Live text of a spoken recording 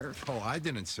serve. Oh, I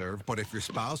didn't serve, but if your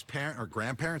spouse, parent, or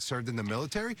grandparent served in the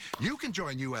military, you can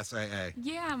join USAA.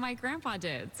 Yeah, my grandpa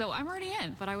did, so I'm already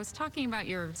in. But I was talking about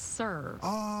your serve.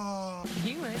 Oh.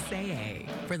 USAA,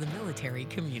 for the military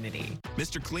community.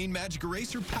 Mr. Clean Magic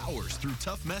Eraser powers through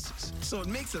tough messes, so it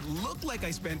makes it look like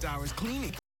I spent hours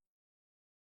cleaning.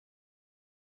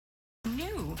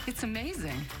 New. It's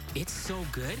amazing. It's so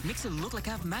good, makes it look like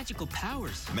I have magical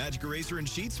powers. Magic Eraser and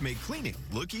sheets make cleaning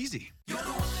look easy.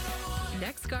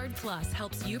 Nexgard Plus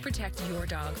helps you protect your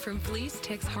dog from fleas,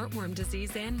 ticks, heartworm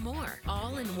disease, and more.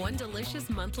 All in one delicious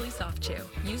monthly soft chew.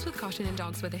 Use with caution in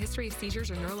dogs with a history of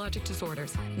seizures or neurologic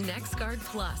disorders. Nexgard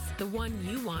Plus, the one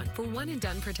you want for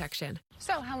one-and-done protection.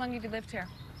 So, how long have you lived here?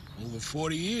 Over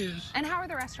 40 years. And how are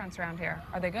the restaurants around here?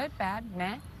 Are they good, bad,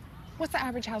 meh? What's the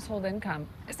average household income?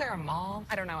 Is there a mall?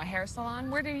 I don't know, a hair salon?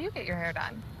 Where do you get your hair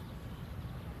done?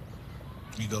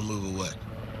 You gonna move or what?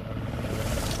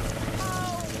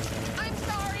 Oh, I'm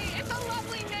sorry. It's a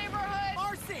lovely neighborhood.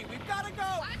 Marcy, we've got to go.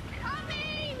 I'm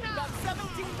coming. We've got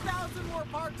 17,000 more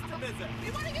parks to visit.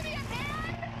 You want to give me a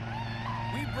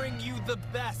hand? We bring you the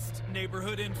best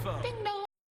neighborhood info. Ding dong.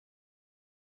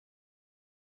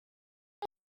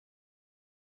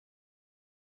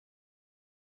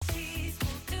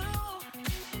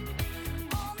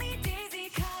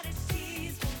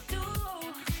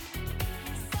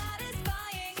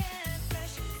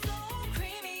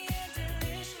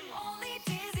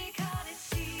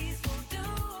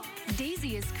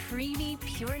 Daisy is creamy,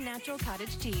 pure natural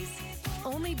cottage cheese.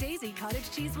 Only Daisy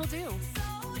cottage cheese will do. So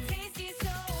tasty, so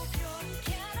pure.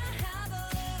 Can I have a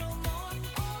little more?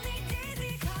 Only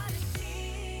Daisy cottage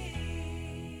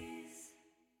cheese.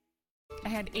 I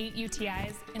had 8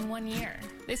 UTIs in 1 year.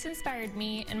 This inspired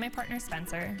me and my partner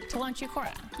Spencer to launch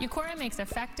Eucora. Eucora makes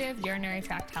effective urinary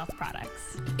tract health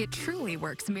products. It truly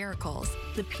works miracles.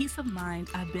 The peace of mind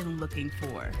I've been looking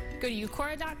for. Go to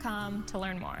eucora.com to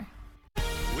learn more.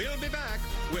 We'll be back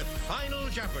with Final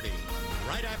Jeopardy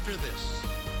right after this.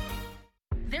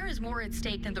 There is more at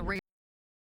stake than the race.